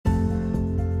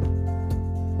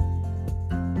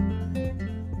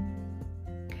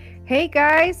Hey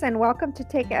guys, and welcome to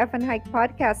Take a F and Hike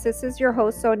podcast. This is your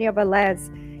host, Sonia Velez.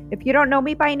 If you don't know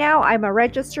me by now, I'm a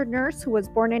registered nurse who was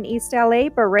born in East LA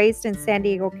but raised in San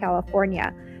Diego,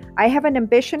 California. I have an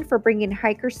ambition for bringing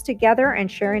hikers together and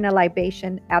sharing a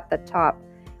libation at the top.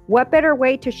 What better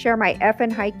way to share my F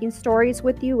and hiking stories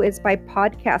with you is by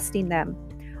podcasting them.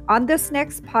 On this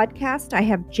next podcast, I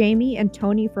have Jamie and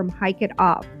Tony from Hike It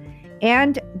Off,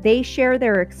 and they share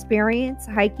their experience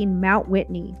hiking Mount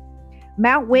Whitney.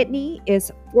 Mount Whitney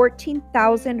is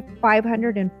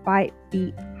 14,505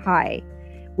 feet high,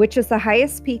 which is the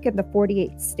highest peak in the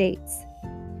 48 states.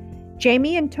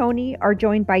 Jamie and Tony are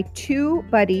joined by two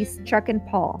buddies, Chuck and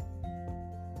Paul.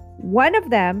 One of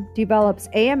them develops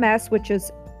AMS, which is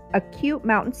acute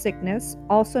mountain sickness,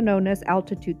 also known as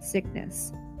altitude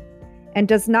sickness, and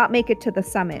does not make it to the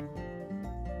summit.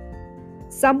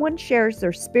 Someone shares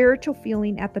their spiritual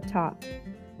feeling at the top.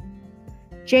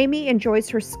 Jamie enjoys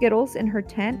her Skittles in her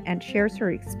tent and shares her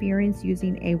experience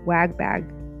using a wag bag.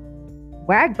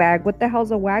 Wag bag? What the hell's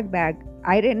a wag bag?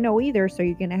 I didn't know either, so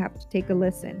you're going to have to take a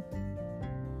listen.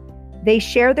 They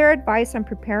share their advice on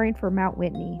preparing for Mount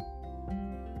Whitney.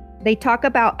 They talk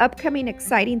about upcoming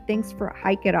exciting things for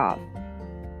Hike It Off.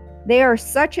 They are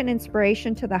such an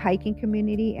inspiration to the hiking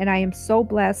community, and I am so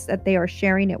blessed that they are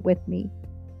sharing it with me.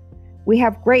 We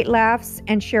have great laughs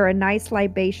and share a nice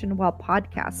libation while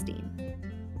podcasting.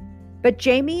 But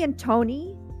Jamie and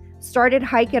Tony started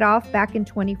Hike It Off back in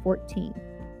 2014.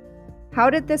 How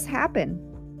did this happen?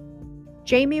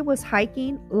 Jamie was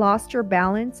hiking, lost her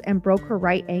balance, and broke her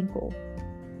right ankle.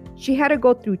 She had to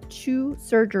go through 2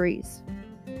 surgeries.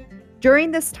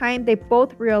 During this time, they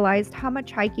both realized how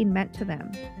much hiking meant to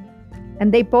them.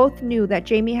 And they both knew that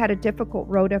Jamie had a difficult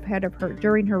road ahead of her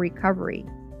during her recovery.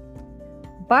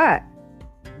 But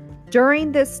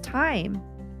during this time,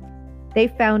 they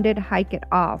founded Hike It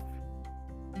Off.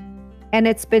 And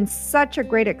it's been such a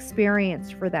great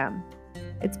experience for them.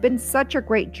 It's been such a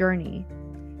great journey.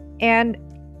 And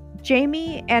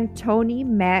Jamie and Tony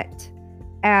met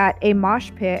at a mosh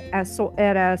pit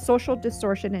at a Social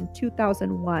Distortion in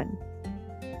 2001.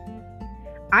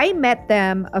 I met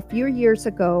them a few years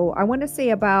ago. I want to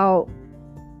say I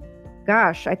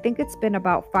think it's been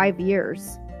about 5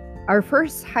 years. Our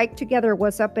first hike together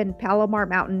was up in Palomar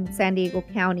Mountain, San Diego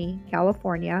County,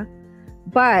 California.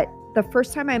 But the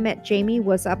first time I met Jamie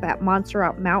was up at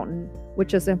Montserrat Mountain,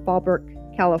 which is in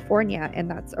Fallbrook, California, and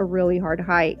that's a really hard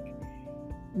hike.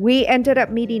 We ended up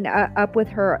meeting up with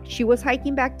her. She was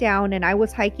hiking back down, and I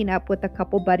was hiking up with a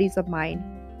couple buddies of mine.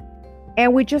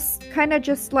 And we just kind of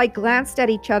glanced at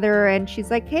each other, and she's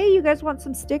like, "Hey, you guys want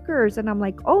some stickers?" And I'm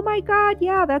like, "Oh my God,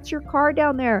 yeah, that's your car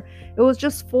down there." It was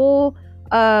just full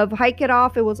of Hike It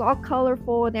Off. It was all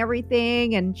colorful and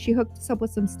everything, and she hooked us up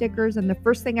with some stickers. And the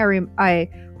first thing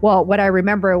what I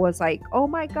remember was like, "Oh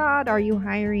my God, are you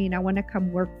hiring? I want to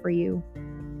come work for you."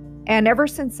 And ever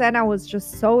since then, I was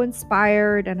just so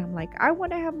inspired, and I'm like, I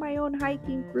want to have my own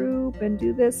hiking group and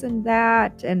do this and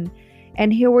that, and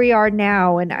here we are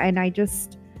now. And I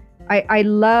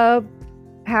love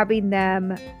having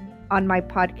them on my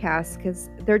podcast because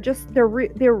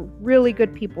they're really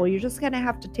good people. You're just gonna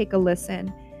have to take a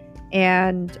listen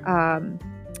and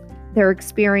their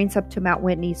experience up to Mount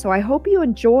Whitney. So I hope you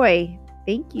enjoy.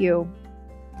 Thank you.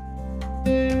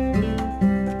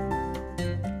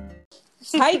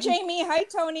 Hi, Jamie. Hi,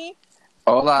 Tony.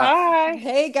 Hola. Hi.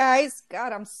 Hey, guys.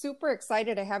 God, I'm super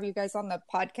excited to have you guys on the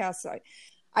podcast.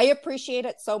 I appreciate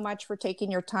it so much for taking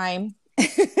your time.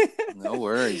 No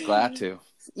worries. Glad to.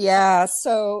 Yeah.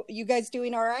 So you guys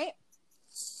doing all right?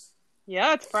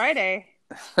 Yeah, it's Friday.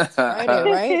 Friday,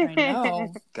 right? I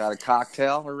know. Got a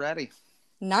cocktail. We're ready.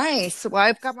 Nice. Well,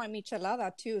 I've got my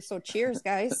michelada too. So cheers,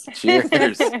 guys. Cheers.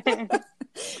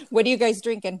 What are you guys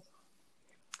drinking?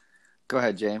 Go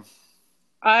ahead, James.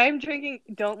 I'm drinking,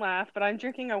 don't laugh, but I'm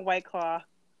drinking a White Claw.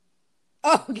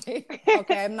 Oh, okay.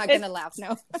 Okay, I'm not going to laugh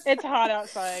now. It's hot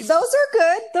outside. Those are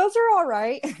good. Those are all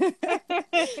right.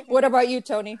 What about you,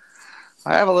 Tony?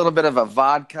 I have a little bit of a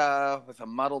vodka with a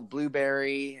muddled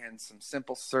blueberry and some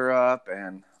simple syrup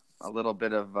and a little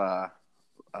bit of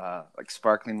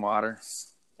sparkling water.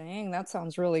 Dang, that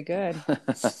sounds really good.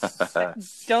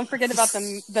 Don't forget about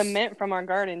the mint from our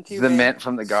garden too. The babe. mint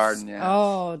from the garden, yeah.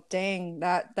 Oh, dang,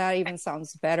 that even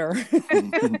sounds better.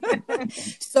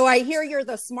 So I hear you're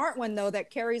the smart one though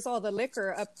that carries all the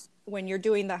liquor up when you're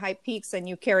doing the high peaks, and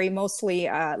you carry mostly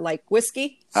like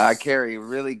whiskey. I carry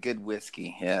really good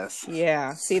whiskey. Yes.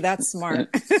 Yeah. See, that's smart.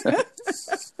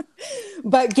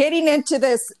 But getting into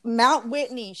this Mount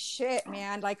Whitney shit,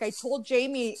 man, like I told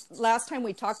Jamie last time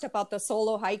we talked about the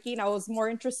solo hiking, I was more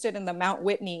interested in the Mount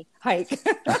Whitney hike.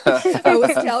 I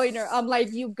was telling her, I'm like,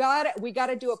 we got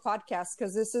to do a podcast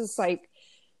because this is like,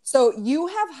 so you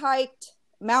have hiked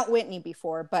Mount Whitney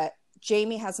before, but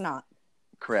Jamie has not.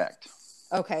 Correct.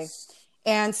 Okay.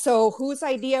 And so whose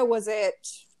idea was it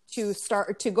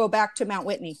to go back to Mount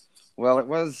Whitney? Well, it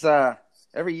was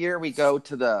every year we go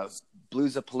to the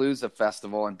Bluesapalooza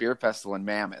Festival and Beer Festival in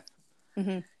Mammoth.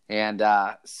 Mm-hmm. And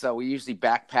so we usually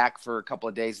backpack for a couple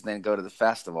of days and then go to the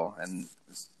festival. And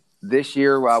this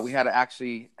year we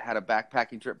actually had a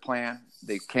backpacking trip planned.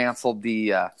 They canceled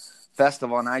the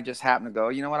festival, and I just happened to go,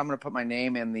 you know what, I'm going to put my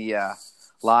name in the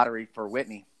lottery for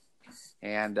Whitney.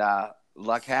 And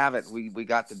luck have it, we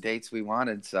got the dates we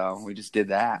wanted, so we just did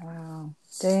that. Wow.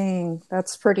 Dang,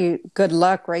 that's pretty good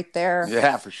luck right there.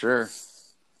 Yeah, for sure.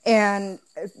 And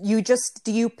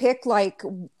do you pick like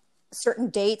certain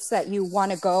dates that you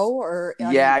want to go, or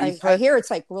yeah, I hear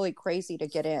it's like really crazy to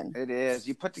get in. It is.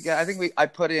 You put together, I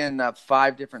put in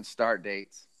 5 different start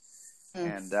dates,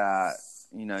 and I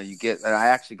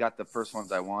actually got the first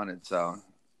ones I wanted, so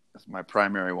that's my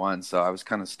primary one. So I was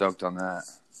kind of stoked on that.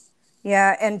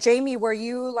 Yeah, and Jamie, were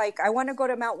you like, I want to go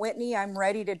to Mount Whitney, I'm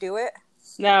ready to do it?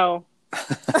 No.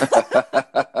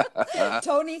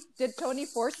 Did Tony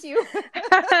force you?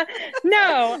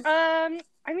 No.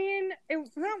 I mean,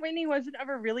 Mount Whitney wasn't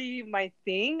ever really my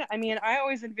thing. I mean, I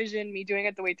always envisioned me doing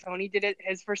it the way Tony did it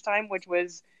his first time, which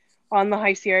was on the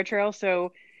High Sierra Trail.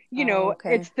 So,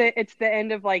 okay. it's the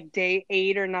end of like day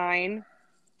 8 or 9,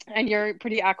 and you're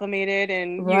pretty acclimated,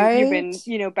 and you've been,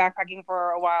 backpacking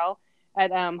for a while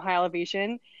at high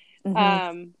elevation.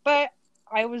 Mm-hmm. But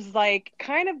I was like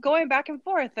kind of going back and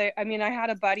forth. I mean, I had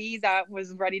a buddy that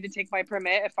was ready to take my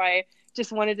permit if I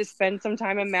just wanted to spend some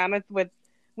time in Mammoth with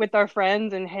our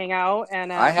friends and hang out.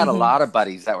 And I had a lot of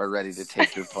buddies that were ready to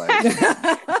take your place.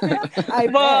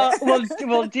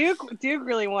 well, Duke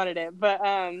really wanted it, but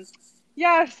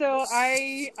yeah. So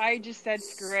I just said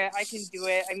screw it. I can do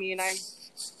it. I mean, I'm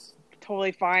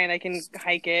totally fine. I can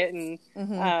hike it, and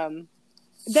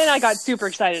then I got super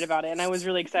excited about it, and I was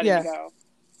really excited to go.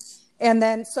 And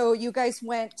then, so you guys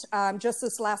went just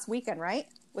this last weekend, right?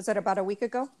 Was it about a week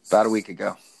ago? About a week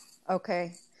ago.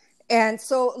 Okay. And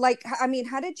so, like, I mean,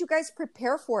 how did you guys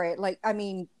prepare for it? Like, I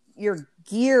mean, your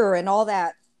gear and all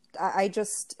that.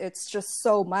 It's just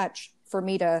so much for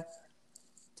me to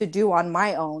do on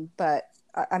my own. But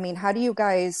I mean, how do you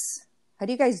guys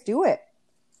do it?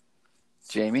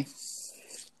 Jamie?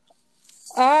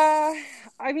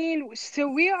 I mean, so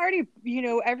we already,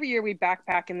 every year we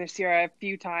backpack in the Sierra a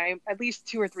few times, at least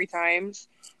 2 or 3 times.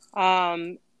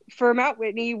 For Mount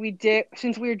Whitney, we did,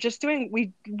 since we were just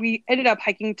we ended up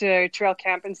hiking to trail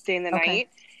camp and staying the night.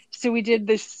 So we did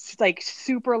this like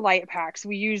super light packs.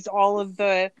 We used all of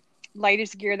the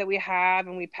lightest gear that we have,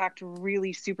 and we packed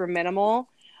really super minimal.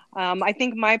 I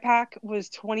think my pack was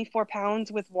 24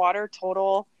 pounds with water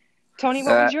total. Tony,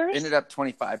 what was yours? Ended up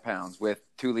 25 pounds with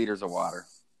 2 liters of water.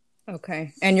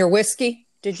 Okay. And your whiskey?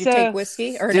 Did you take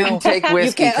whiskey or didn't no? Take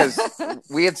whiskey because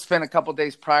we had spent a couple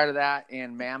days prior to that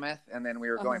in Mammoth, and then we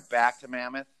were going back to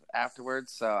Mammoth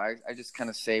afterwards. So I just kind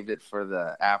of saved it for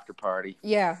the after party.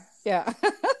 Yeah. Yeah.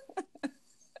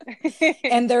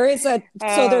 And there is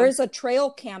a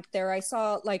trail camp there. I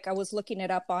saw, like, I was looking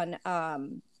it up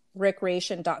on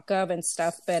recreation.gov and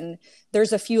stuff, and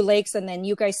there's a few lakes, and then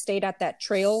you guys stayed at that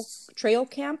trail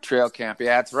camp.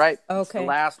 Yeah, it's right. Okay. It's the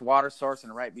last water source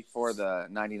and right before the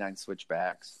 99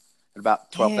 switchbacks at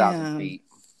about 12,000 feet.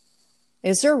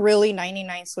 Is there really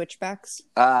 99 switchbacks?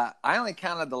 I only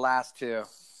counted the last 2.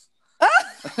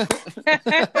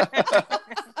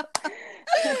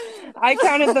 I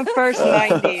counted the first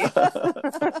 90.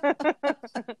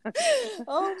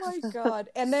 Oh my God.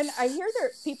 And then I hear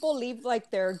that people leave like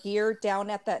their gear down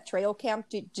at that trail camp.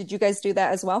 Did you guys do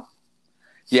that as well?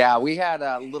 Yeah, we had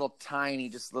little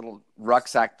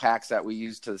rucksack packs that we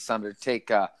used to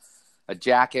take a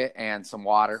jacket and some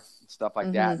water, stuff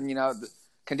like that. And, the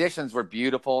conditions were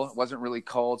beautiful. It wasn't really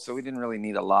cold, so we didn't really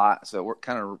need a lot. So it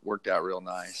kind of worked out real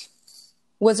nice.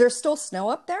 Was there still snow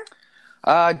up there?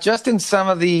 Just in some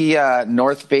of the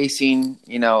north-facing,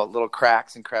 little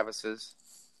cracks and crevices.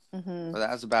 But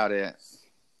that was about it.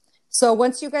 So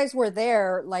once you guys were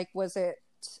there, like, was it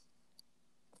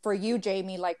for you,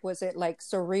 Jamie? Like, was it like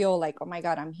surreal? Like, oh my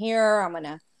God, I'm here. I'm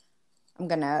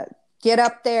gonna get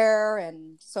up there.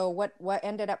 And so, what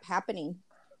ended up happening?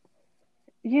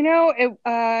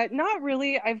 Not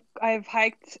really. I've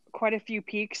hiked quite a few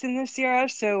peaks in the Sierra,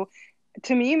 so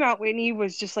to me, Mount Whitney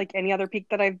was just like any other peak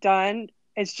that I've done.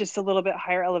 It's just a little bit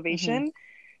higher elevation.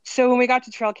 So when we got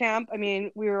to trail camp, I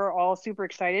mean, we were all super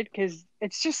excited because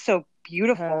it's just so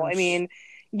beautiful. I Gosh. mean,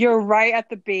 you're right at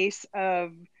the base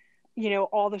of,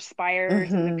 all the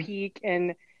spires and the Mm-hmm. peak,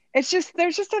 and there's just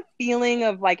a feeling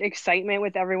of like excitement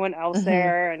with everyone else Mm-hmm.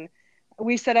 there. And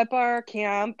we set up our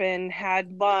camp and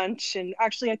had lunch, and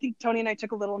actually I think Tony and I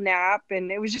took a little nap,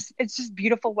 and it's just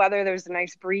beautiful weather. There was a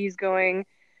nice breeze going,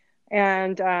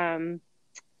 and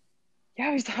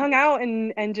yeah, we just hung out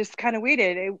and just kind of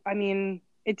waited. I mean,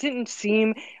 it didn't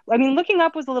seem. I mean, looking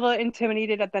up was a little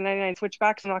intimidated at the 99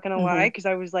 switchbacks. I'm not gonna lie, Mm-hmm. because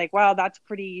I was like, wow, that's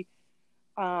pretty.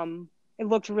 It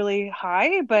looked really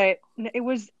high, but it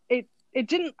was it. It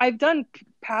didn't. I've done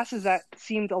passes that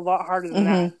seemed a lot harder than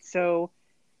that. Mm-hmm. So,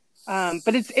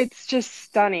 but it's just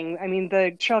stunning. I mean,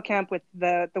 the trail camp with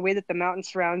the way that the mountain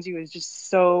surrounds you is just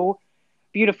so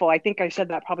beautiful. I think I said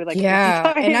that probably like 50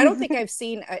 Yeah. And I don't times. think I've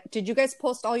seen, did you guys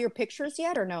post all your pictures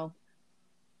yet or no?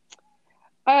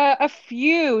 A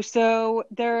few. So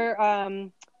there,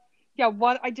 yeah,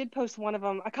 one I did post one of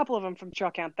them, a couple of them from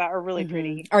trail camp that are really Mm-hmm.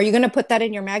 pretty. Are you going to put that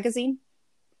in your magazine?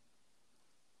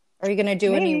 Are you going to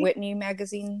do any Maybe Whitney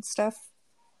magazine stuff?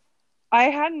 I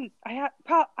hadn't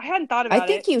thought I about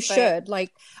think it, you but should.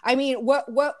 Like, I mean, what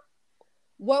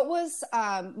was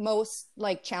most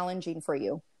like challenging for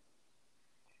you?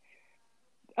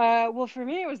 well, for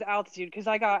me it was the altitude because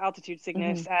I got altitude Mm-hmm.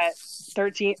 sickness at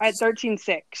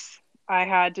 13.6. I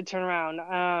had to turn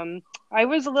around. I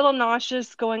was a little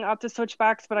nauseous going up the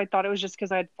switchbacks, but I thought it was just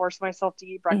because I had forced myself to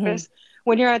eat Mm-hmm. breakfast.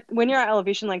 When you're at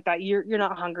elevation like that, you're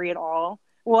not hungry at all.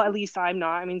 Well, at least I'm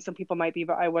not. I mean, some people might be,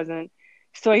 but I wasn't.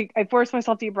 So I forced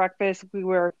myself to eat breakfast. We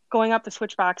were going up the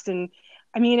switchbacks, and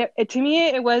I mean, to me,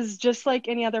 it was just like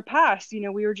any other pass. We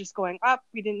were just going up.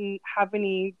 We didn't have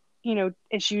any,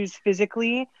 issues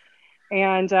physically.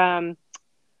 And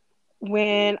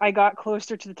when I got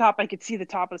closer to the top, I could see the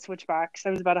top of the switchbacks.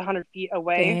 I was about 100 feet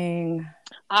away. Dang.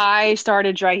 I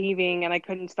started dry heaving and I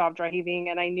couldn't stop dry heaving.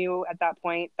 And I knew at that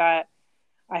point that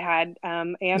I had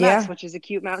AMS, Yeah. which is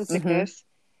acute mountain Mm-hmm. sickness,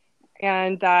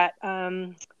 and that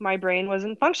my brain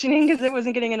wasn't functioning because it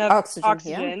wasn't getting enough Oxygen. Yeah.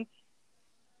 oxygen.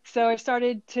 So I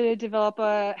started to develop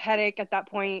a headache at that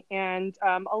point and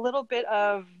a little bit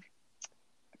of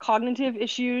cognitive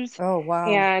issues, Oh, wow.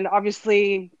 and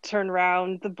obviously turned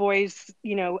around. The boys,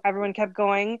 everyone kept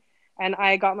going, and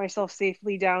I got myself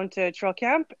safely down to trail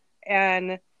camp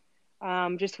and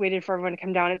just waited for everyone to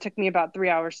come down. It took me about 3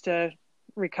 hours to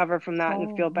recover from that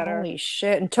and Oh, feel better. holy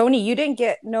shit. And Tony, you didn't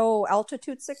get no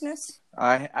altitude sickness?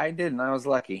 I didn't. I was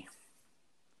lucky.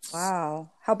 Wow.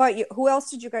 How about you? Who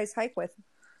else did you guys hike with?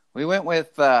 We went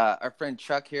with our friend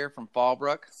Chuck here from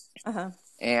Fallbrook, Uh-huh.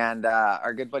 and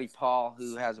our good buddy Paul,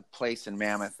 who has a place in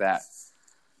Mammoth that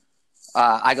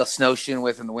I go snowshoeing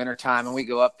with in the wintertime, and we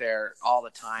go up there all the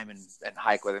time and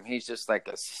hike with him. He's just like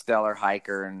a stellar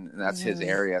hiker, and that's his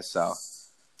area. So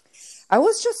I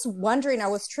was just wondering, I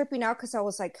was tripping out because I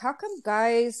was like, how come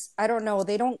guys, I don't know,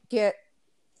 they don't get,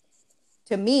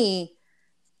 to me,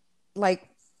 like,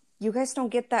 you guys don't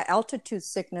get that altitude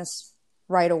sickness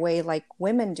right away like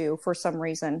women do for some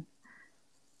reason.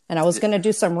 And I was going to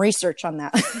do some research on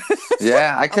that.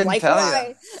 yeah, I I'm couldn't like, tell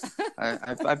why? you.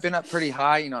 I've been up pretty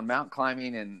high, on mountain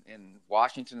climbing in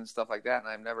Washington and stuff like that, and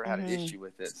I've never had an issue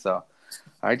with it. So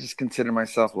I just consider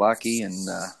myself lucky, and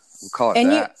we'll call it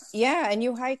And that. and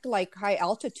you hike like high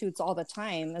altitudes all the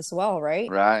time as well, right?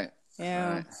 Right.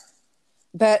 Yeah. Right.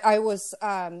 But I was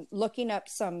looking up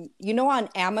some, on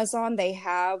Amazon, they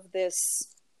have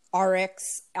this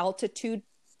RX altitude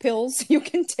pills you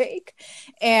can take.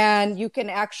 And you can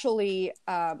actually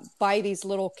buy these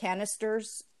little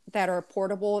canisters that are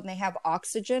portable and they have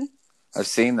oxygen. I've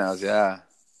seen those, yeah.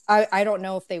 I don't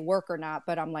know if they work or not,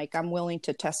 but I'm like, I'm willing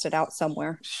to test it out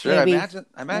somewhere. Sure, Maybe. I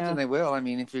imagine they will. I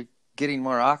mean, if you're getting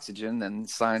more oxygen, then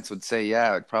science would say,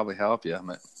 yeah, it would probably help you.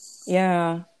 But...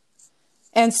 Yeah.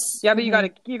 And yeah, but you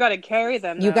gotta carry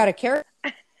them. You got to carry.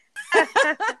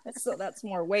 So that's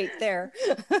more weight there.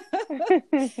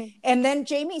 And then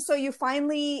Jamie, so you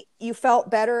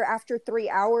felt better after 3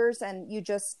 hours, and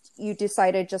you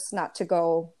decided just not to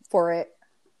go for it.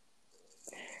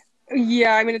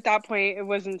 Yeah, I mean, at that point, it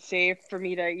wasn't safe for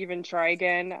me to even try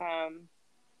again.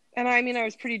 And I mean, I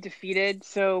was pretty defeated.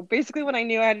 So basically, when I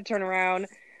knew I had to turn around,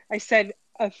 I said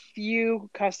a few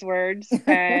cuss words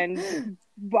and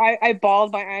I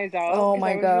bawled my eyes out Oh because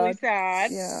my I was God. really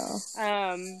sad.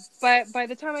 Yeah. But by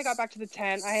the time I got back to the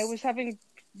tent, I was having,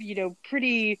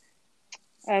 pretty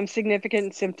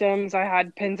significant symptoms. I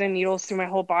had pins and needles through my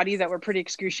whole body that were pretty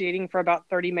excruciating for about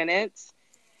 30 minutes.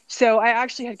 So I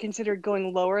actually had considered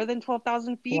going lower than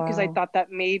 12,000 feet because I Wow. thought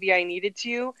that maybe I needed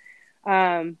to. But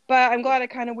I'm glad I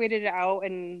kind of waited it out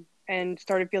and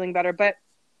started feeling better. But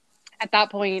at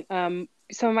that point,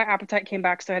 some of my appetite came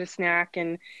back, so I had a snack,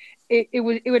 and it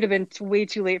would have been way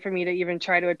too late for me to even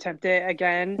try to attempt it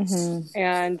again.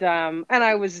 And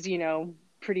I was,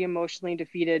 pretty emotionally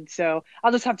defeated, so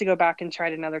I'll just have to go back and try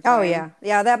it another time. Oh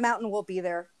yeah, that mountain will be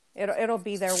there. It'll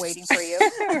be there waiting for you.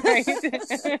 Right.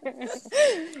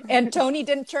 And Tony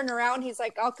didn't turn around. He's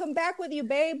like, "I'll come back with you,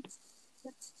 babe."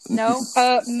 No.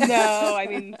 No. I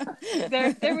mean,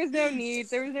 there was no need.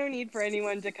 There was no need for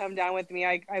anyone to come down with me.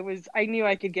 I knew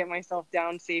I could get myself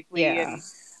down safely. Yeah.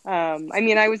 And I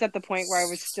mean, I was at the point where I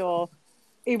was still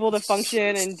able to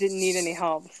function and didn't need any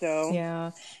help. So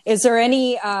yeah. Is there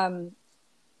any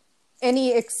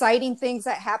exciting things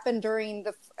that happened during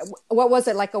what was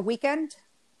it, like a weekend?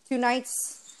 2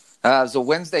 nights? It was a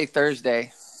Wednesday,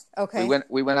 Thursday. Okay.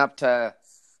 We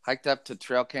hiked up to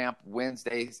trail camp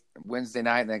Wednesday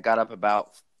night, and then got up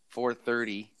about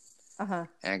 4:30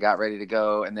 and got ready to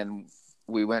go. And then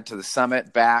we went to the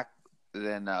summit back,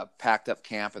 then packed up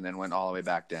camp, and then went all the way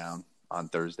back down on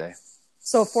Thursday.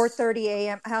 So 4:30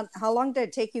 a.m. How long did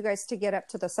it take you guys to get up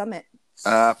to the summit?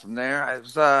 From there, I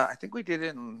think we did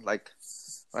it in like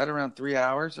right around 3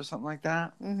 hours or something like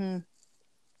that. Mm-hmm.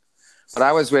 But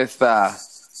I was with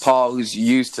Paul, who's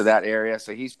used to that area,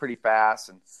 so he's pretty fast,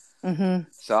 and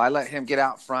so I let him get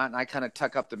out front, and I kind of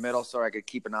tuck up the middle so I could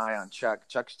keep an eye on Chuck.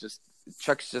 Chuck's just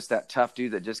that tough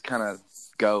dude that just kind of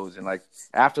goes, and like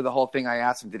after the whole thing, I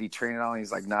asked him, did he train at all? And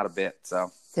he's like, not a bit. So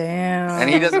damn, and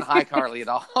he doesn't hike hardly at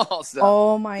all. So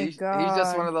oh my god, he's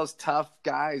just one of those tough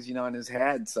guys, in his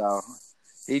head. So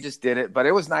he just did it, but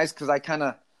it was nice because I kind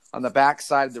of on the back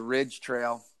side of the ridge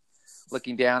trail,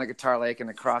 looking down at Guitar Lake and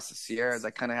across the Sierras,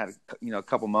 I kind of had a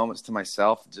couple moments to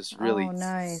myself, just really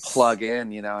plug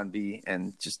in,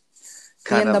 and just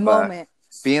kind of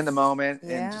be in the moment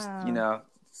and just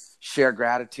share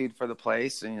gratitude for the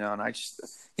place, and and I just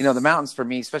the mountains for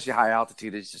me, especially high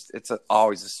altitude, is just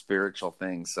always a spiritual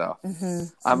thing. So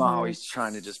I'm always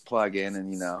trying to just plug in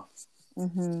and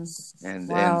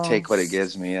take what it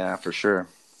gives me. Yeah, for sure.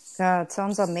 God, it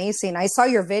sounds amazing. I saw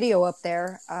your video up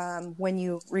there when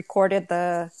you recorded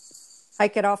the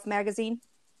Hike It Off magazine.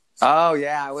 Oh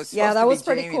yeah, I was. Yeah, that was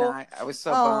pretty Jamie cool. I was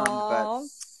so bummed,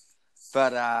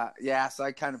 but yeah, so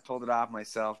I kind of pulled it off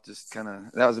myself. Just kind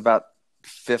of that was about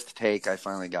 5th take. I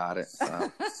finally got it.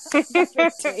 So.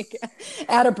 5th take.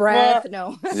 Out of breath.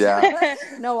 No. Yeah.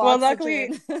 No. Well,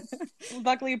 oxygen.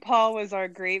 luckily, Paul was our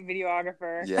great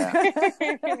videographer. Yeah.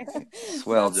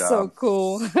 Swell job. So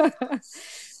cool.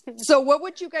 So what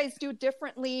would you guys do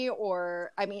differently?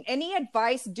 Or, I mean, any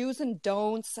advice, do's and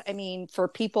don'ts? I mean, for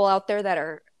people out there that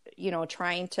are,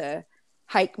 trying to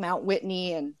hike Mount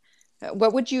Whitney, and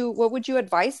what would you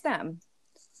advise them?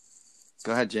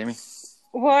 Go ahead, Jamie.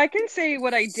 Well, I can say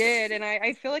what I did, and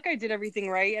I feel like I did everything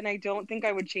right, and I don't think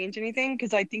I would change anything,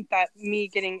 because I think that me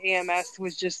getting AMS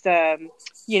was just, a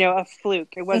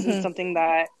fluke. It wasn't something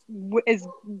that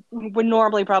would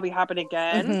normally probably happen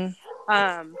again.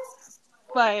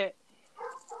 But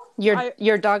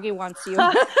your doggy wants you.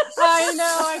 I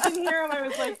know. I can hear him. I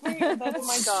was like, wait, that's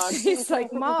my dog. He's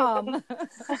like, Mom.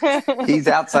 He's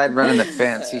outside running the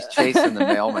fence. He's chasing the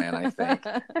mailman, I think.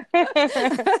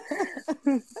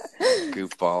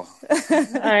 Goofball.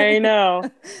 I know.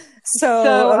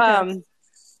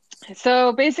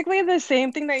 So basically the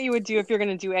same thing that you would do if you're going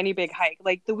to do any big hike.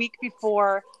 Like the week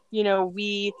before,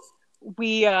 we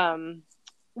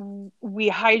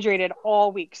hydrated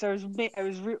all week. So I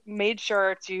was made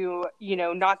sure to,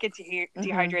 not get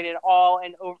dehydrated at all,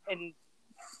 and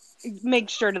make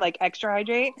sure to like extra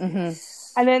hydrate. And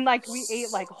then like we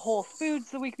ate like whole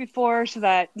foods the week before, so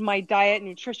that my diet,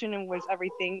 nutrition, and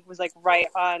everything was like right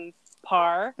on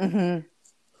par. And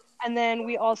then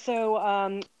we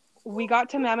also, we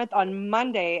got to Mammoth on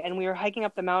Monday, and we were hiking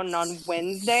up the mountain on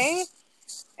Wednesday.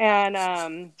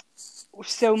 And,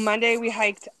 so Monday we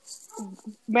hiked.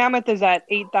 Mammoth is at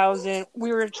 8,000.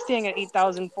 We were staying at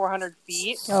 8,400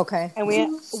 feet. Okay. And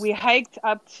we hiked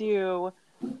up to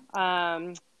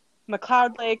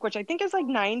McCloud Lake, which I think is like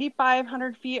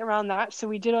 9,500 feet, around that. So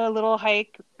we did a little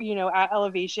hike, at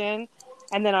elevation.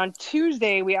 And then on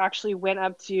Tuesday, we actually went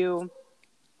up to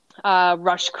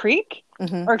Rock Creek,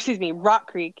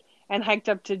 and hiked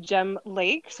up to Gem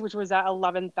Lakes, which was at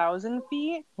 11,000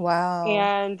 feet. Wow.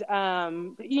 And,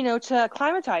 to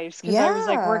acclimatize, because I was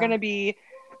like, we're going to be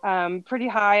pretty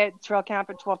high at trail camp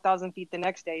at 12,000 feet the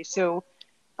next day. So,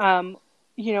 all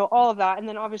of that. And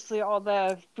then obviously all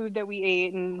the food that we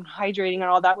ate and hydrating and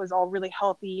all that was all really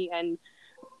healthy. And,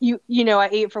 I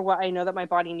ate for what I know that my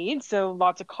body needs. So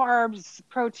lots of carbs,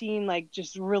 protein, like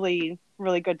just really,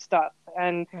 really good stuff.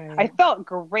 And I felt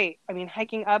great. I mean,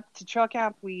 hiking up to trail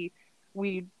camp, we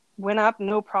went up,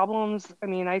 no problems. I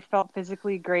mean, I felt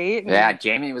physically great. Yeah,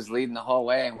 Jamie was leading the whole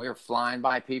way, and we were flying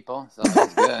by people, so it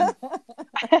was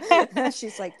good.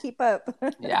 She's like, keep up.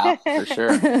 Yeah, for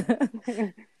sure.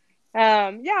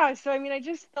 Yeah, so I mean, I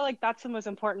just feel like that's the most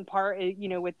important part, you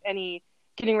know, with any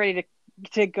getting ready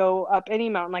to go up any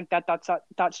mountain like that,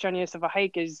 that strenuous of a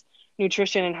hike, is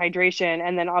nutrition and hydration.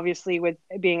 And then obviously with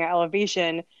being at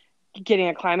elevation, getting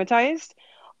acclimatized.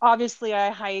 Obviously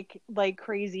I hike like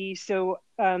crazy, so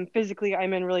physically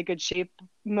I'm in really good shape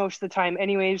most of the time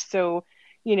anyways. So,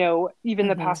 you know, even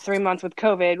the past 3 months with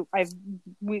COVID,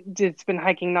 it's been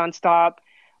hiking nonstop.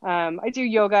 I do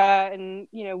yoga, and,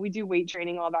 you know, we do weight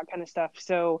training, all that kind of stuff.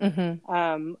 So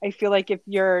I feel like if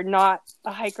you're not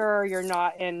a hiker or you're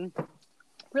not in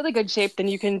really good shape, then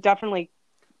you can definitely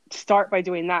start by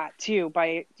doing that too,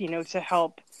 by, you know, to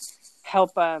help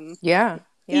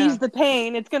ease the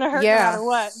pain. It's going to hurt no matter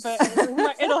what, but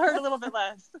it'll hurt a little bit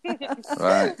less.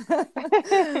 Right.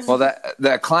 Well,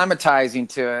 the acclimatizing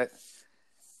to it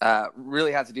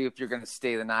really has to do if you're going to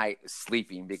stay the night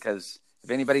sleeping, because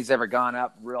if anybody's ever gone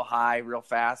up real high, real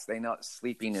fast, they know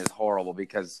sleeping is horrible,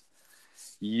 because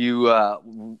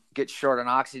you get short on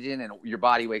oxygen and your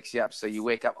body wakes you up. So you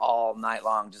wake up all night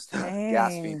long just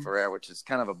gasping for air, which is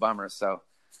kind of a bummer. So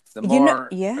the more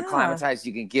acclimatized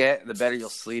you can get, the better you'll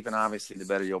sleep. And obviously the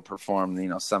better you'll perform, you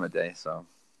know, summit day. So.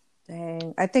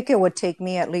 Dang. I think it would take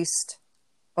me at least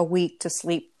a week to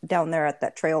sleep down there at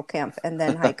that trail camp and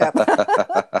then hike up.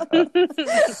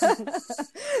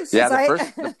 Yeah,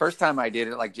 the first time I did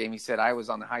it, like Jamie said, I was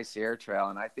on the High Sierra Trail,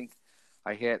 and I think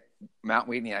I hit Mount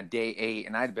Whitney on day 8,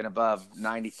 and I'd been above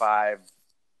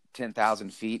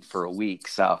 10,000 feet for a week.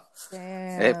 So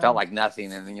it felt like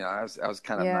nothing. And, you know, I was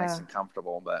kind of nice and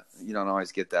comfortable, but you don't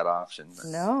always get that option. But.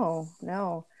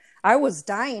 No. I was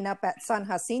dying up at San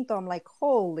Jacinto. I'm like,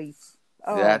 holy.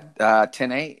 Oh. Yeah,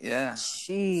 10-8. Yeah.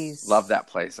 Jeez. Love that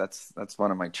place. That's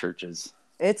one of my churches.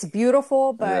 It's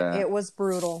beautiful, but it was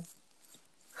brutal.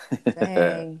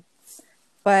 Dang.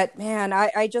 But man,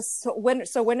 I just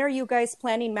when are you guys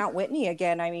planning Mount Whitney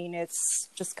again? I mean, it's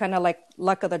just kind of like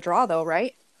luck of the draw, though,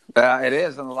 right? It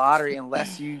is in the lottery,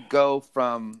 unless you go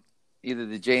from either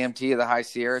the JMT or the High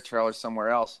Sierra Trail or somewhere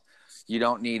else. You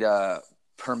don't need a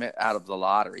permit out of the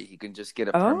lottery. You can just get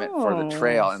a permit for the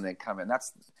trail and then come in.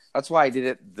 That's why I did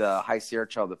it the High Sierra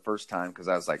Trail the first time, because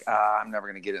I was like, I'm never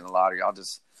going to get it in the lottery.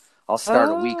 I'll start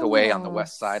a week away on the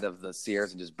west side of the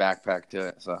Sierras and just backpack to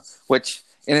it. So, which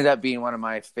ended up being one of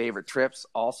my favorite trips.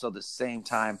 Also, the same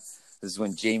time is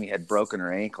when Jamie had broken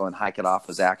her ankle and Hike It Off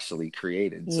was actually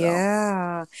created. So.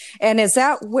 Yeah. And is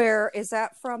that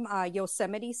from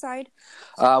Yosemite side?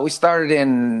 We started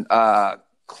in not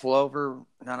Clover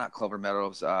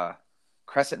Meadows,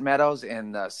 Crescent Meadows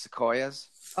and Sequoias.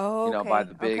 Oh, okay. You know, by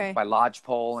the by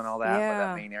Lodgepole and all that, by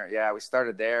that main area. Yeah, we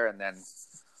started there and then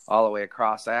all the way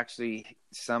across. I actually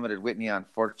summited Whitney on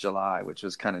 4th of July, which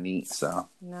was kind of neat. So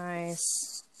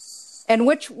nice. And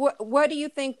what do you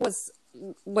think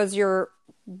was your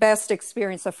best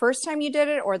experience? The first time you did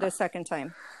it or the second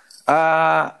time? You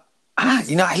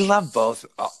know, I love both.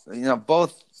 You know,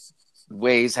 both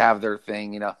ways have their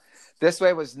thing. You know, this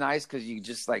way was nice because you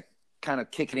just like kind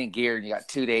of kick it in gear, and you got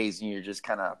 2 days, and you're just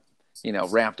kind of, you know,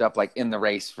 ramped up like in the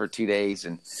race for 2 days.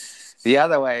 And the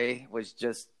other way was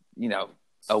just, you know,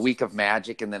 a week of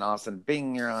magic, and then all of a sudden,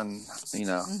 bing, you're on, you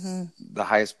know, the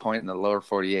highest point in the lower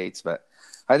 48s. But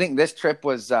I think this trip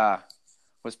was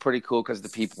pretty cool because the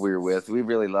people we were with, we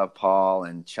really love Paul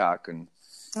and Chuck, and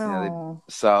you know,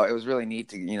 so it was really neat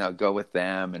to, you know, go with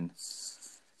them and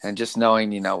just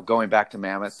knowing, you know, going back to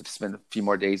Mammoth to spend a few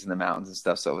more days in the mountains and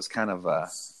stuff. So it was kind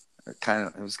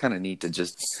of neat to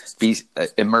just be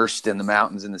immersed in the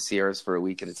mountains in the Sierras for a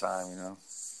week at a time, you know.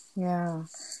 Yeah.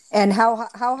 And how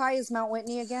high is Mount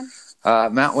Whitney again?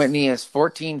 Mount Whitney is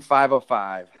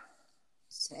 14,505.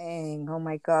 Dang, oh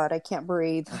my God, I can't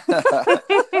breathe.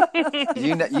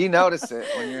 You notice it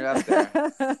when you're up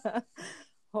there.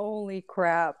 Holy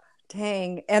crap.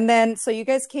 Dang. And then, so you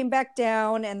guys came back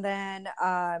down, and then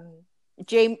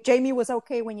Jamie was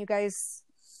okay when you guys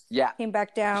came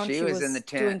back down? She was in the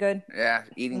tent. Doing good? Yeah,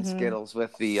 eating Skittles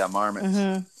with the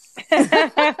marmots.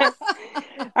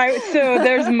 So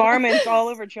there's marmots all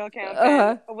over trail camp.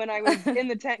 And when I was in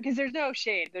the tent, because there's no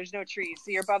shade, there's no trees,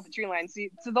 so you're above the tree line. So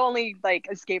the only like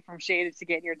escape from shade is to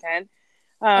get in your tent.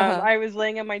 I was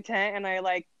laying in my tent, and I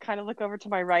like kind of look over to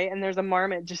my right, and there's a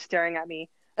marmot just staring at me,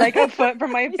 like a foot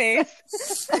from my face.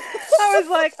 I was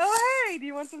like, "Oh hey, do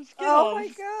you want some Skittles?" Oh my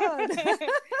God!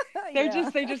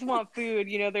 They just want food.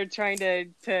 You know, they're trying to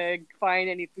find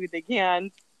any food they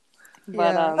can.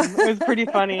 But it was pretty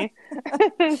funny.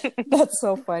 That's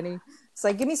so funny. It's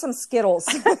like, give me some Skittles.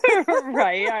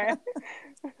 Right.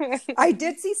 I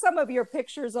did see some of your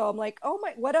pictures, though. I'm like, oh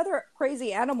my, what other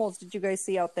crazy animals did you guys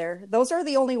see out there? Those are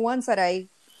the only ones that I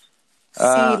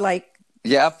see, like.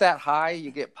 Yeah, up that high,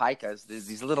 you get pikas. There's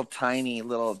these little tiny,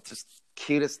 little, just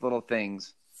cutest little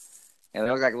things. And they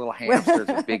look like little hamsters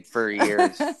with big furry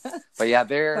ears. But yeah,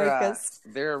 they're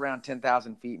around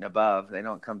 10,000 feet and above. They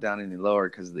don't come down any lower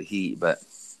because of the heat. But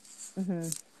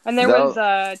and there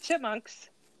was chipmunks.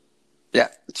 Yeah,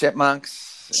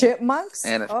 chipmunks,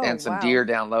 and some deer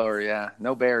down lower. Yeah,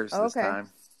 no bears this time.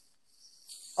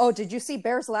 Oh, did you see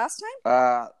bears last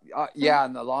time? Yeah,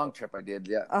 on the long trip I did.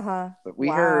 Yeah. But we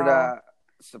heard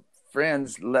some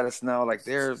friends let us know, like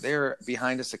they're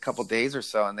behind us a couple days or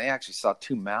so, and they actually saw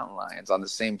 2 mountain lions on the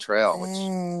same trail,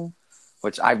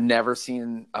 which I've never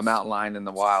seen a mountain lion in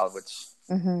the wild. Which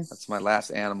that's my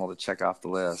last animal to check off the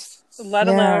list. Let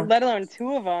alone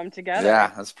 2 of them together.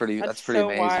 Yeah, that's pretty so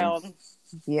amazing. Wild.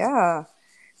 Yeah.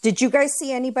 Did you guys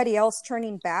see anybody else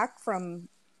turning back from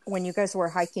when you guys were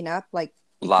hiking up? Like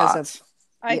lots.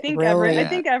 I think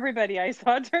everybody I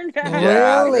saw turned back.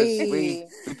 Yeah, really?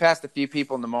 We passed a few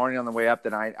people in the morning on the way up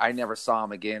that I never saw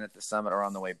them again at the summit or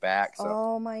on the way back. So.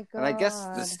 Oh my god! And I guess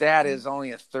the stat is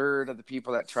only a third of the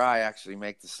people that try actually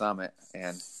make the summit,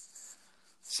 and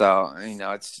so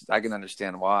I can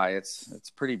understand why.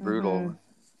 It's pretty brutal.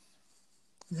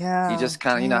 Yeah, you just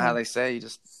kind of how they say, you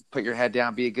just put your head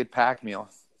down, be a good pack mule.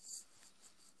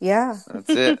 Yeah, that's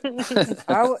it.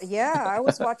 I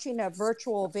was watching a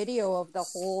virtual video of the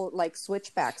whole like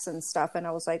switchbacks and stuff, and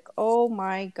I was like, oh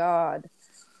my god.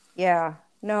 Yeah,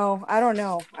 no, I don't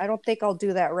know. I don't think I'll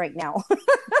do that right now.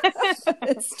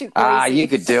 It's too crazy. You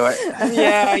could do it.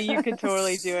 Yeah, you could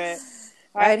totally do it.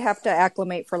 I'd have to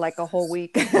acclimate for like a whole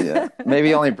week. Yeah,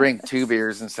 maybe only bring 2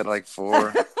 beers instead of like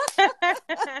 4.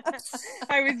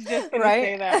 I was just going to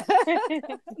say that.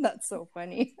 That's so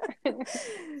funny.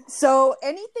 So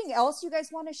anything else you guys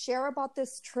want to share about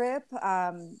this trip?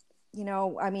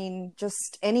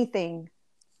 Just anything.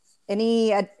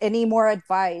 Any more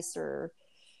advice or?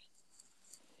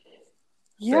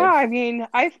 Yeah,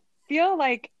 I feel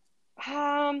like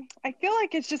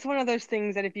it's just one of those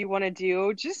things that if you want to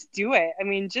do, just do it.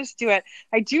 Just do it.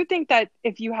 I do think that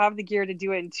if you have the gear to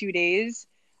do it in 2 days,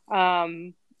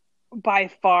 by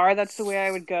far, that's the way I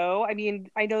would go. I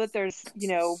know that there's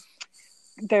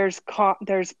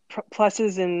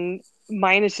pluses and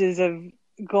minuses of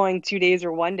going 2 days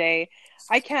or 1 day.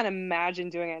 I can't imagine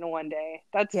doing it in 1 day.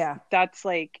 That's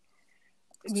like,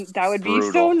 that would be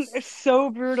so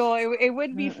brutal. It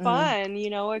would be fun,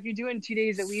 if you do it in 2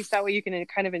 days, at least that way you can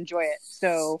kind of enjoy it.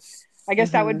 So I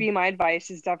guess that would be my advice,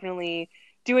 is definitely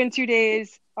do it in 2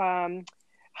 days,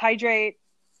 hydrate,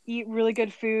 eat really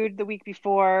good food the week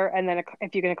before, and then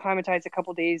if you can acclimatize a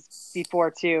couple days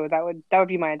before too, that would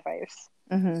be my advice.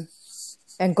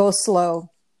 And go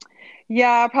slow. Yeah,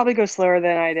 I'll probably go slower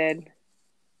than I did.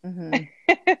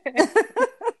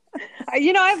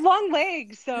 I have long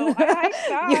legs, so I hike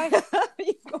fast.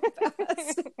 You go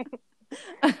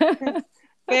fast.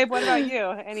 Babe, what about you?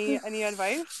 Any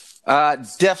advice?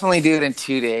 Definitely do it in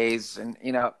 2 days, and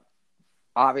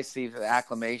obviously for the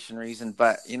acclimation reason,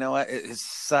 but you know what? It is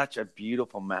such a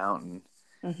beautiful mountain.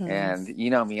 And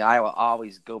me, I will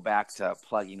always go back to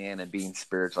plugging in and being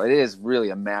spiritual. It is really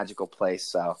a magical place.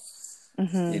 So,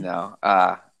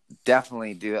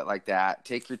 definitely do it like that.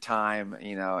 Take your time,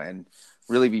 and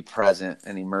really be present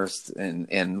and immersed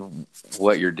in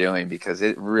what you're doing, because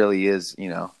it really is,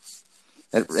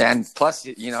 and plus,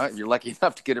 you're lucky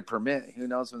enough to get a permit. Who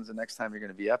knows when's the next time you're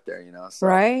going to be up there, So,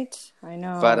 right. I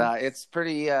know. But it's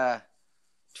pretty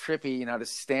trippy, to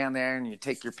stand there and you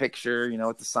take your picture,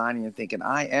 with the sign, and you're thinking,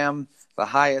 I am the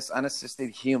highest unassisted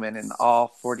human in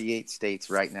all 48 states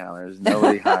right now. There's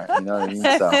nobody higher. You know what I mean?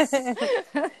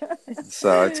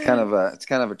 So it's kind of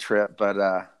a trip, but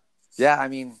yeah,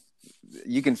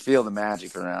 you can feel the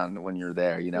magic around when you're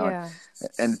there,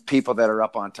 and people that are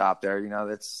up on top there,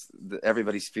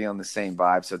 everybody's feeling the same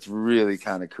vibe. So it's really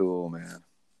kind of cool, man.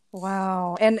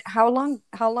 Wow. And how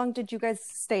long did you guys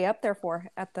stay up there for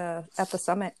at the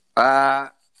summit?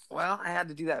 Well, I had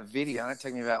to do that video, and it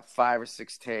took me about 5 or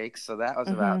 6 takes. So that was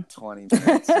about 20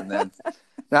 minutes. And then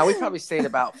now we probably stayed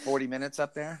about 40 minutes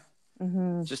up there.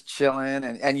 Just chilling,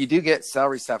 and you do get cell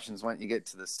receptions when you get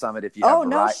to the summit if you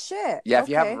have shit. Yeah, if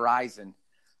you have Verizon,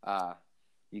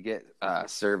 you get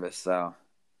service. So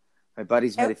my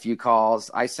buddies made a few calls.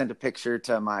 I sent a picture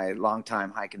to my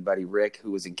longtime hiking buddy Rick,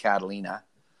 who was in Catalina.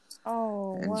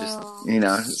 Oh, and wow.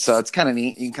 Just so it's kind of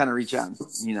neat. You can kind of reach out and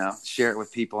share it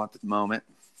with people at the moment.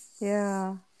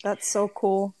 Yeah, that's so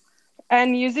cool.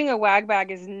 And using a wag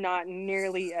bag is not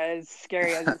nearly as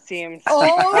scary as it seems.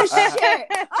 Oh shit.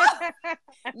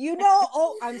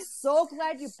 I'm so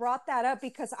glad you brought that up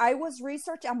because I was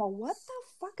researching. I'm like, what the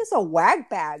fuck is a wag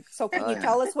bag? So can you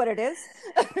tell us what it is?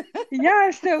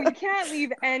 Yeah, so you can't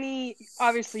leave any,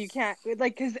 obviously you can't,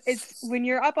 like, because it's, when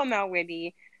you're up on Mount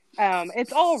Whitney,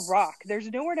 it's all rock. There's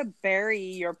nowhere to bury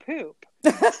your poop.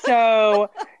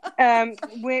 So, is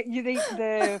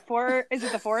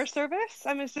it the Forest Service?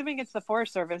 I'm assuming it's the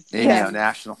Forest Service. Yeah,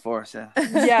 National Forest. Yeah.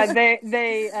 Yeah,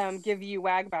 they give you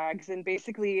wag bags, and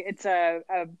basically it's a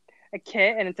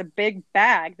kit, and it's a big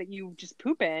bag that you just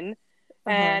poop in,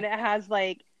 and it has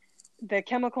like the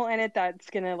chemical in it that's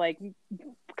gonna like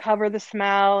cover the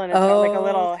smell, and it's got like a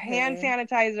little hand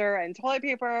sanitizer and toilet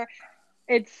paper.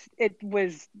 It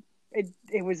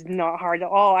was not hard at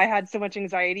all. I had so much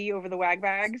anxiety over the wag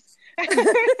bags. And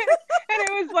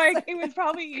it was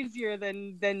probably easier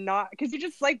than not, because you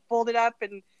just like fold it up,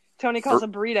 and Tony calls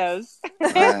them burritos.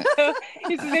 So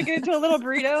he's making it into a little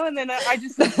burrito, and then I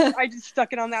just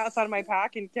stuck it on the outside of my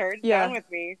pack and carried it down with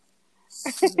me.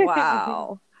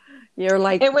 Wow. You're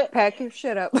like, pack your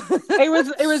shit up.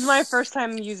 It was my first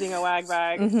time using a wag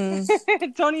bag.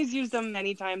 Mm-hmm. Tony's used them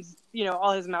many times,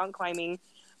 all his mountain climbing.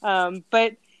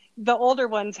 But the older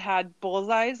ones had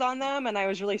bullseyes on them, and I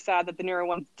was really sad that the newer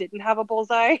ones didn't have a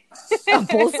bullseye. A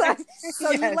bullseye?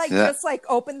 So you just like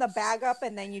open the bag up,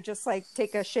 and then you just like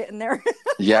take a shit in there?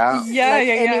 Yeah.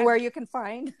 Anywhere you can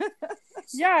find?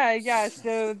 Yeah.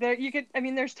 So there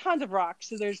there's tons of rocks,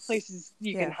 so there's places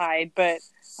you can hide. But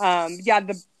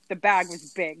the bag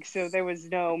was big, so there was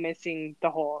no missing the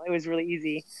hole. It was really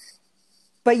easy.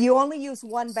 But you only use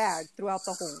one bag throughout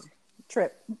the whole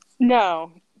trip?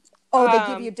 No. Oh,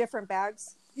 they give you different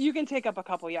bags? You can take up a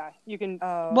couple, yeah. You can.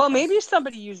 Well, maybe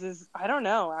somebody uses. I don't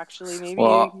know. Actually, maybe.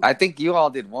 Well, I think you all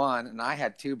did one, and I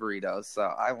had 2 burritos, so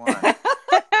I won.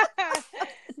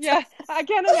 Yeah, I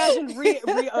can't imagine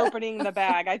reopening the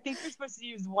bag. I think you're supposed to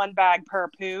use one bag per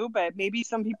poo, but maybe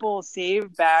some people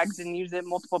save bags and use it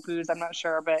multiple poos. I'm not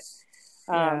sure, but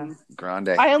Grande.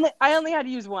 I only had to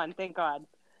use one. Thank God.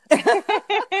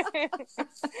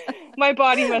 My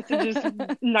body must have just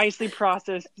nicely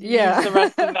processed use the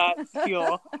rest of that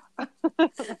fuel.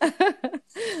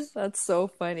 That's so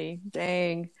funny.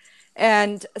 Dang.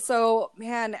 And so,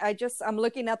 man, I'm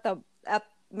looking at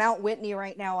Mount Whitney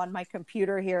right now on my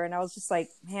computer here, and I was just like,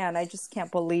 man, I just can't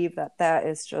believe that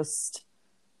is just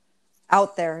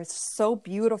out there. It's so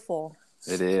beautiful.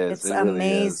 It is. It's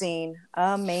amazing. Really is.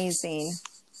 Amazing.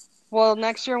 Well,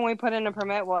 next year when we put in a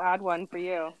permit, we'll add one for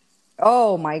you.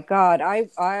 Oh my God.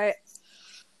 I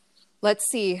let's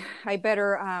see. I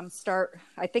better start.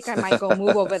 I think I might go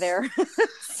move over there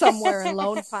somewhere in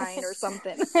Lone Pine or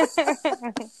something.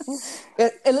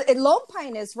 Lone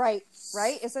Pine is right?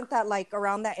 Isn't that like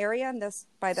around that area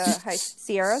by the High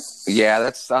Sierras? Yeah,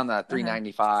 that's on the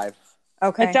 395.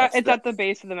 Okay. It's at the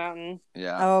base of the mountain.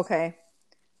 Yeah. Oh, okay.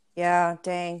 Yeah,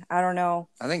 dang. I don't know.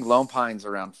 I think Lone Pine's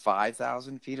around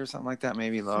 5,000 feet or something like that,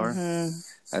 maybe lower. Mm-hmm.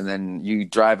 And then you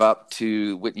drive up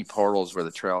to Whitney Portals where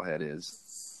the trailhead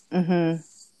is. Mm-hmm.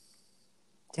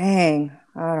 Dang.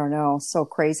 I don't know. So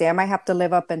crazy. I might have to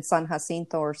live up in San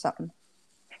Jacinto or something.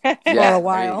 Yeah, for a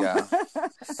while. There you go.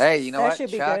 Hey, you know that what?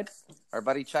 Should be Chuck, good. Our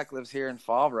buddy Chuck lives here in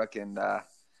Fallbrook, and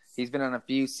he's been on a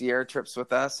few Sierra trips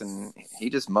with us, and he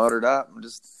just motored up and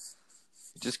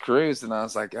just cruised, and I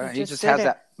was like, he just has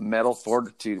that mental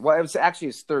fortitude. Well, it was actually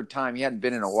his 3rd time. He hadn't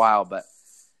been in a while, but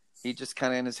he just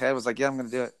kind of in his head was like, yeah, I'm going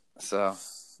to do it. So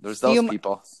there's those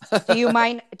people. Do you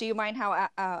mind how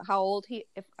old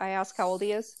if I ask how old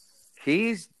he is?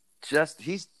 He's 2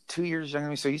 years younger than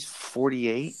me, so he's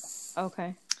 48.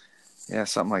 Okay. Yeah,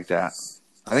 something like that.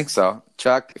 I think so.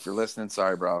 Chuck, if you're listening,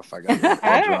 sorry, bro, if I got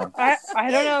it wrong.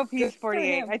 I don't know if he's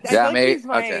 48. I think maybe. He's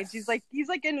my age. He's like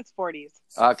in his 40s.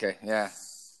 Okay, yeah.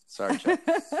 Sorry, Chuck.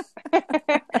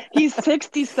 He's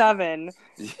 67.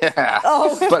 Yeah.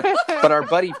 Oh. But our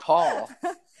buddy Paul,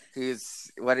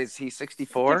 who's, what is he,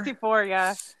 64? 64,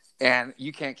 yeah. And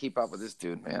you can't keep up with this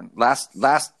dude, man. Last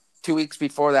 2 weeks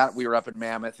before that, we were up in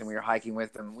Mammoth, and we were hiking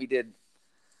with him. We did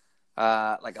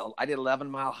I did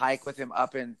 11-mile hike with him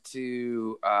up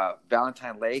into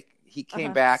Valentine Lake. He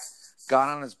came back, got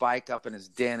on his bike up in his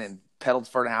den, and pedaled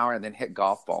for an hour, and then hit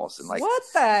golf balls. And like, what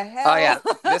the hell? Oh yeah,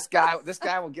 this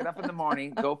guy will get up in the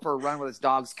morning, go for a run with his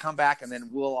dogs, come back, and then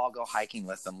we'll all go hiking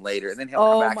with him later. And then he'll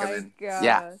come back, and then God.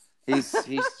 Yeah, he's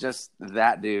just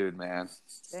that dude, man.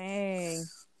 Dang,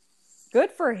 good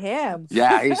for him.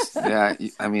 Yeah,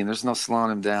 I mean, there's no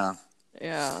slowing him down.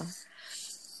 Yeah.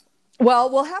 Well,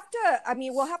 we'll have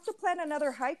to plan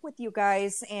another hike with you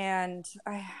guys, and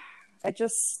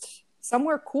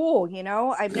somewhere cool, you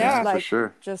know? I mean, Yeah, like for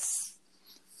sure. just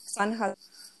Sun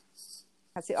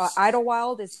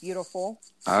Idlewild is beautiful.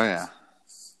 Oh yeah.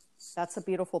 That's a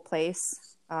beautiful place.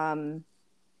 I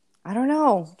don't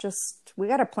know. Just we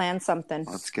got to plan something.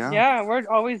 Let's go. Yeah, we're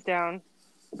always down.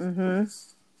 Mm-hmm.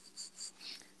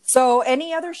 So,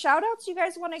 any other shout outs you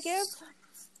guys want to give?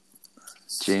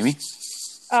 Jamie?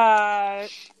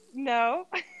 No.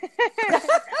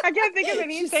 I can't think of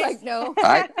anything. She's like, no.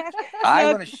 I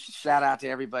want to shout out to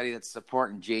everybody that's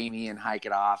supporting Jamie and Hike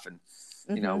It Off. And,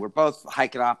 you know, we're both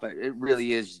Hike It Off, but it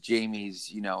really is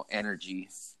Jamie's, you know, energy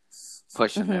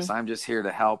pushing this. I'm just here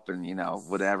to help and, you know,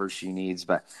 whatever she needs.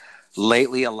 But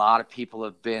lately, a lot of people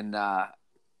have been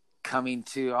coming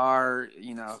to our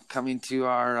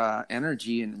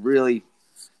energy and really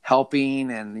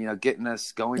helping and, you know, getting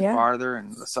us going farther.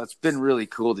 And so it's been really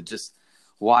cool to just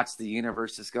watch the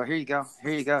universe just go, here you go,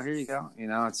 here you go, here you go. You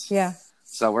know, it's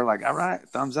so we're like, all right,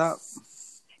 thumbs up.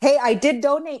 Hey, I did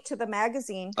donate to the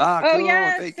magazine. Oh, cool.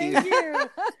 Yes, thank you.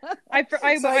 I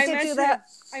did do that.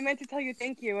 I meant to tell you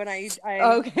thank you, and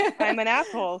Okay. I'm an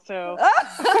asshole, so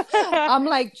I'm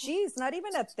like, geez, not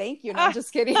even a thank you. No, I'm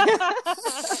just kidding.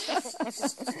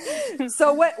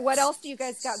 So what else do you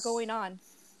guys got going on?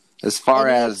 As far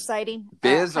Any as exciting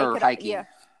biz or hiking?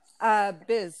 Yeah,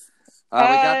 biz. We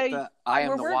got the I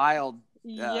Am the we're- Wild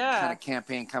kind of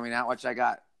campaign coming out, which I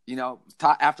got, you know,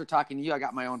 after talking to you, I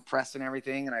got my own press and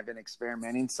everything, and I've been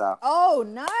experimenting. So, oh,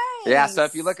 nice. Yeah, so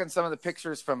if you look at some of the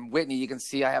pictures from Whitney, you can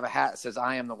see I have a hat that says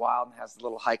I Am the Wild and has the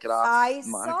little Hike It Off. I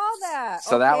saw that.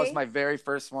 So that was my very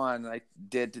first one I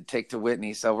did to take to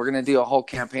Whitney. So we're going to do a whole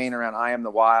campaign around I Am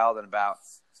the Wild and about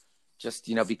just,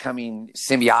 you know, becoming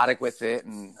symbiotic with it.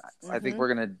 And I think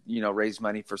we're going to, you know, raise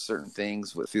money for certain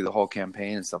things through the whole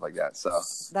campaign and stuff like that. So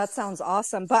that sounds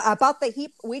awesome. But about the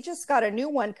heap, we just got a new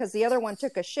one because the other one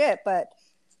took a shit. But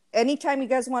anytime you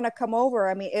guys want to come over,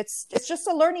 I mean, it's just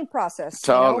a learning process.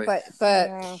 Totally. You know?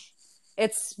 But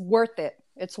it's worth it.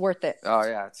 It's worth it. Oh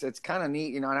yeah, it's kind of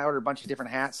neat, you know. And I ordered a bunch of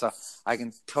different hats, so I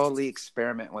can totally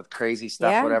experiment with crazy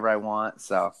stuff, whatever I want.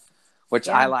 So. Which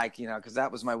I like, you know, because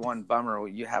that was my one bummer.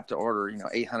 You have to order, you know,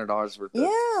 $800 worth of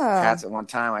hats at one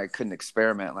time. I couldn't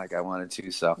experiment like I wanted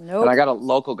to. So, and I got a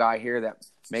local guy here that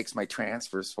makes my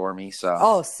transfers for me.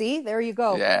 So, see, there you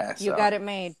go. Yeah, you got it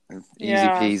made. Easy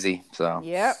peasy. So,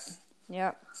 yep.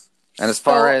 And as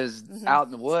far as out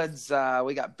in the woods,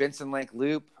 we got Benson Lake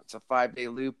Loop. It's a 5-day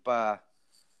loop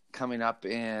coming up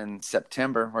in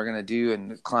September. We're gonna do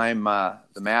and climb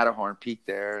the Matterhorn Peak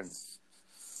there, and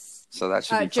so that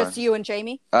should be just fun. you and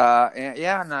Jamie.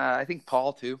 And I think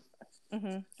Paul too.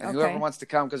 And whoever wants to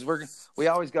come, because we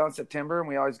always go in September, and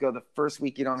we always go the first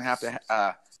week. You don't have to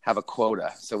have a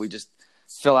quota, so we just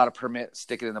fill out a permit,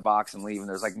 stick it in the box, and leave. And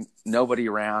there's like nobody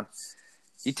around.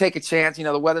 You take a chance. You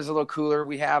know, the weather's a little cooler.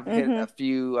 We have hit a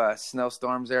few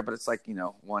snowstorms there, but it's like, you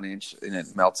know, 1 inch and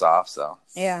it melts off. So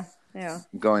yeah.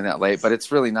 Going that late, but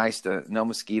it's really nice no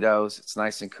mosquitoes. It's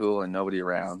nice and cool and nobody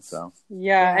around. So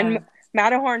and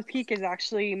Matterhorn Peak is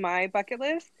actually my bucket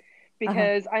list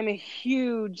because I'm a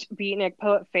huge Beatnik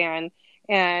Poet fan,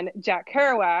 and Jack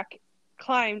Kerouac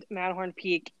climbed Matterhorn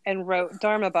Peak and wrote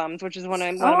Dharma Bums, which is one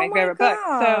of my favorite books.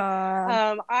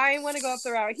 So I want to go up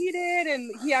the route he did,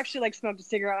 and he actually like smoked a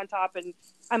cigarette on top, and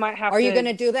I might have. Are you going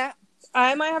to do that?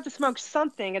 I might have to smoke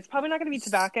something. It's probably not going to be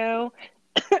tobacco.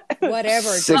 Whatever.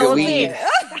 Cigarette weed.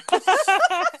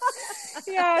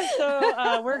 Yeah,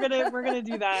 so we're gonna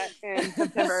do that in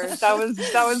September. That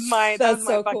was my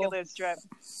bucket list trip.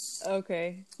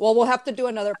 Okay. Well, we'll have to do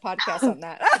another podcast on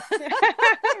that.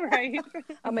 Right.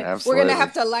 I mean, we're gonna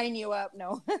have to line you up.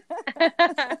 No.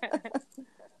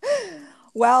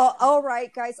 Well, all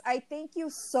right, guys. I thank you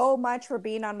so much for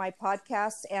being on my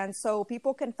podcast, and so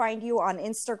people can find you on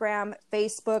Instagram,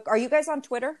 Facebook. Are you guys on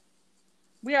Twitter?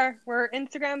 We are. We're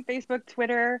Instagram, Facebook,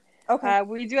 Twitter. Okay.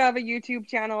 We do have a YouTube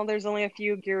channel. There's only a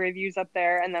few gear reviews up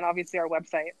there, and then obviously our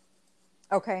website.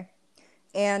 Okay.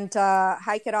 And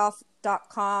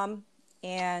hikeitoff.com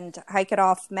and Hike It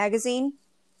Off magazine.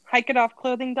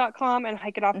 Hikeitoffclothing.com and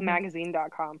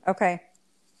hikeitoffmagazine.com. Okay.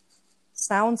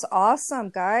 Sounds awesome,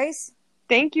 guys.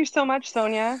 Thank you so much,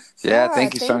 Sonia. Yeah,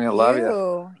 thank you, Sonia. Love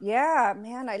you. Yeah,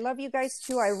 man, I love you guys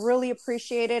too. I really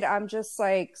appreciate it. I'm just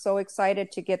like so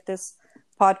excited to get this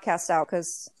podcast out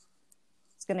because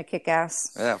it's gonna kick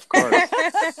ass. Yeah, of course.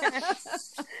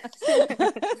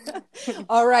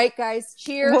 All right, guys.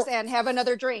 Cheers and have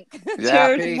another drink.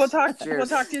 Yeah, cheers. peace. We'll talk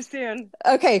to you soon.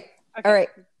 Okay. All right.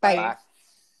 Bye. Bye.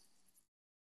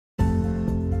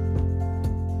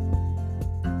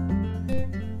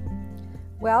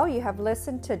 Well, you have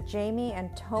listened to Jamie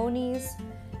and Tony's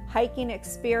hiking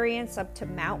experience up to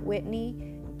Mount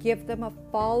Whitney. give them a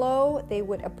follow. They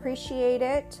would appreciate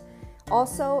it.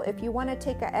 Also, if you want to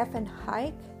take a effing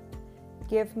hike,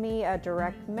 give me a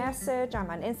direct message. I'm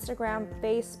on Instagram,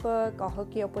 Facebook. I'll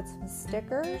hook you up with some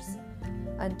stickers.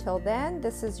 Until then,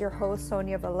 this is your host,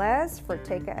 Sonia Velez, for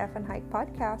Take a Effing Hike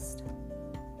podcast.